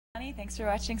everybody. Thanks for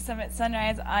watching Summit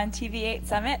Sunrise on TV8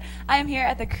 Summit. I'm here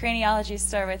at the Craniologie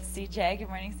store with CJ. Good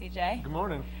morning, CJ. Good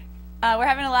morning. We're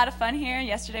having a lot of fun here.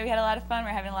 Yesterday we had a lot of fun.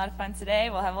 We're having a lot of fun today.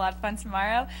 We'll have a lot of fun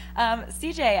tomorrow.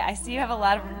 CJ, I see you have a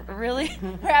lot of we're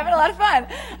having a lot of fun.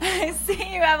 I see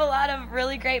you have a lot of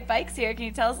really great bikes here. Can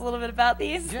you tell us a little bit about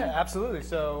these? Yeah, absolutely.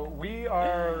 So we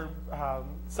are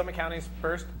Summit County's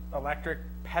first electric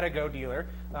Pedigo dealer.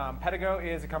 Pedigo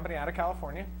is a company out of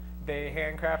California. They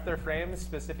handcraft their frames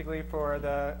specifically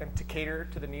to cater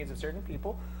to the needs of certain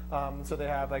people. So they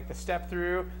have like the step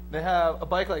through. They have a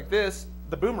bike like this,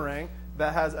 the Boomerang,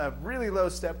 that has a really low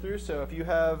step through. So if you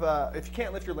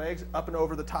can't lift your legs up and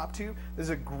over the top tube, this is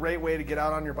a great way to get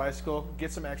out on your bicycle,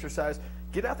 get some exercise,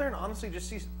 get out there and honestly just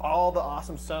see all the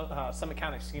awesome Summit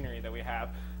County scenery that we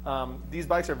have. These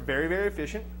bikes are very, very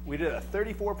efficient. We did a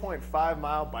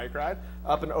 34.5-mile bike ride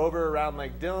up and over around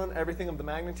Lake Dillon, everything of the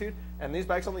magnitude, and these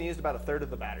bikes only used about a third of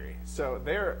the battery. So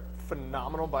they're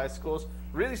phenomenal bicycles,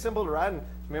 really simple to ride, and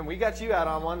man, we got you out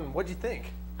on one, and what'd you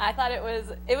think? I thought it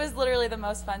was literally the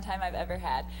most fun time I've ever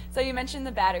had. So you mentioned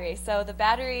the battery. So the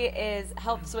battery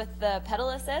helps with the pedal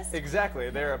assist? Exactly.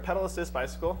 They're a pedal assist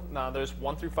bicycle. Now there's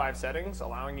 1 through 5 settings,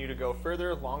 allowing you to go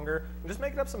further, longer, and just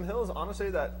making up some hills, honestly,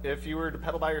 that if you were to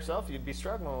pedal by yourself, you'd be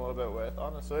struggling a little bit with,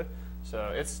 honestly.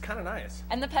 So it's kind of nice.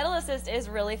 And the pedal assist is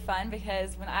really fun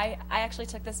because when I actually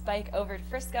took this bike over to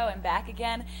Frisco and back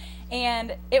again,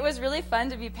 and it was really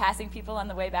fun to be passing people on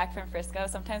the way back from Frisco.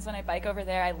 Sometimes when I bike over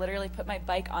there, I literally put my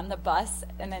bike on the bus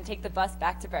and then take the bus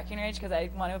back to Breckenridge because I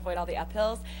want to avoid all the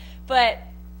uphills. But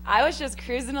I was just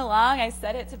cruising along. I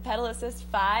set it to pedal assist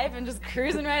 5 and just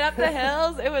cruising right up the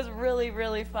hills. It was really,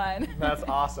 really fun. That's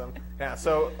awesome. Yeah,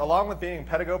 so along with being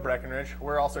Pedigo Breckenridge,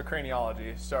 we're also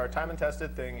Craniologie. So our time and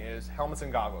tested thing is helmets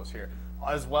and goggles here,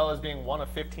 as well as being one of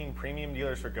 15 premium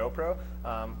dealers for GoPro.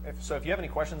 If you have any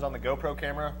questions on the GoPro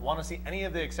camera, want to see any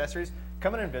of the accessories,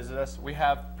 come in and visit us. We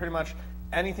have pretty much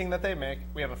anything that they make.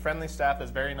 We have a friendly staff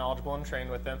that's very knowledgeable and trained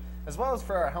with them, as well as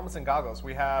for our helmets and goggles.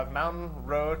 We have mountain,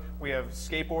 road, we have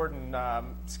skateboard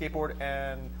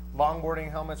and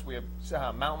longboarding helmets. We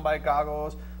have mountain bike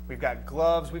goggles. We've got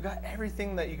gloves. We've got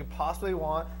everything that you could possibly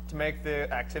want to make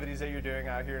the activities that you're doing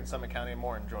out here in Summit County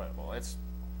more enjoyable. It's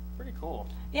pretty cool.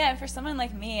 Yeah, and for someone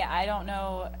like me, I don't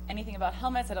know anything about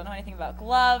helmets. I don't know anything about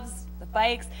gloves, the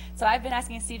bikes. So I've been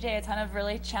asking CJ a ton of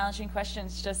really challenging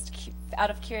questions just out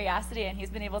of curiosity, and he's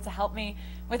been able to help me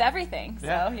with everything.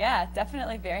 So yeah,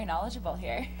 definitely very knowledgeable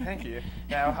here. Thank you.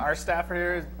 Now, our staff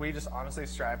here, we just honestly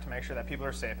strive to make sure that people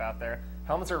are safe out there.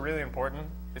 Helmets are really important.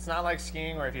 It's not like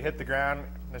skiing where if you hit the ground,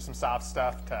 there's some soft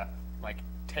stuff to like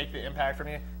take the impact from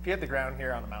you. If you hit the ground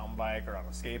here on a mountain bike or on a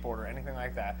skateboard or anything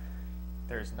like that,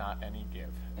 there's not any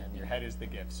give, and your head is the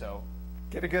give. So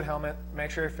get a good helmet,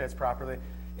 make sure it fits properly.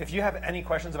 If you have any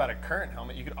questions about a current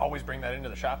helmet, you can always bring that into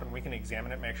the shop and we can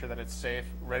examine it, make sure that it's safe,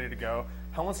 ready to go.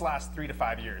 Helmets last 3 to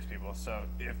 5 years, people. So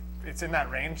if it's in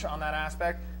that range on that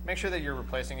aspect, make sure that you're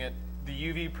replacing it. The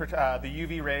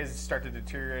UV rays start to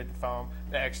deteriorate the foam,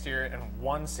 the exterior, and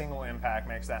one single impact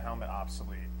makes that helmet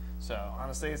obsolete. So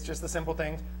honestly, it's just the simple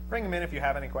things. Bring them in if you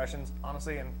have any questions,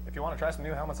 honestly, and if you want to try some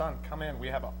new helmets on, come in. We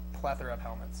have a plethora of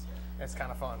helmets. It's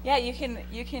kind of fun. Yeah, you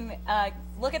can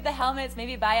look at the helmets,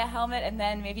 maybe buy a helmet, and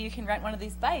then maybe you can rent one of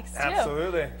these bikes too.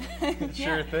 Absolutely.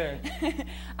 Sure thing.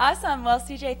 Awesome. Well,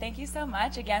 CJ, thank you so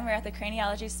much. Again, we're at the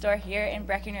Craniologie store here in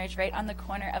Breckenridge, right on the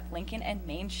corner of Lincoln and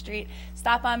Main Street.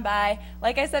 Stop on by.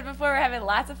 Like I said before, we're having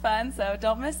lots of fun, so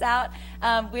don't miss out.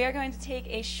 We are going to take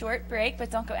a short break, but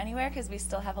don't go anywhere because we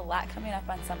still have a lot coming up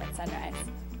on Summit Sunrise.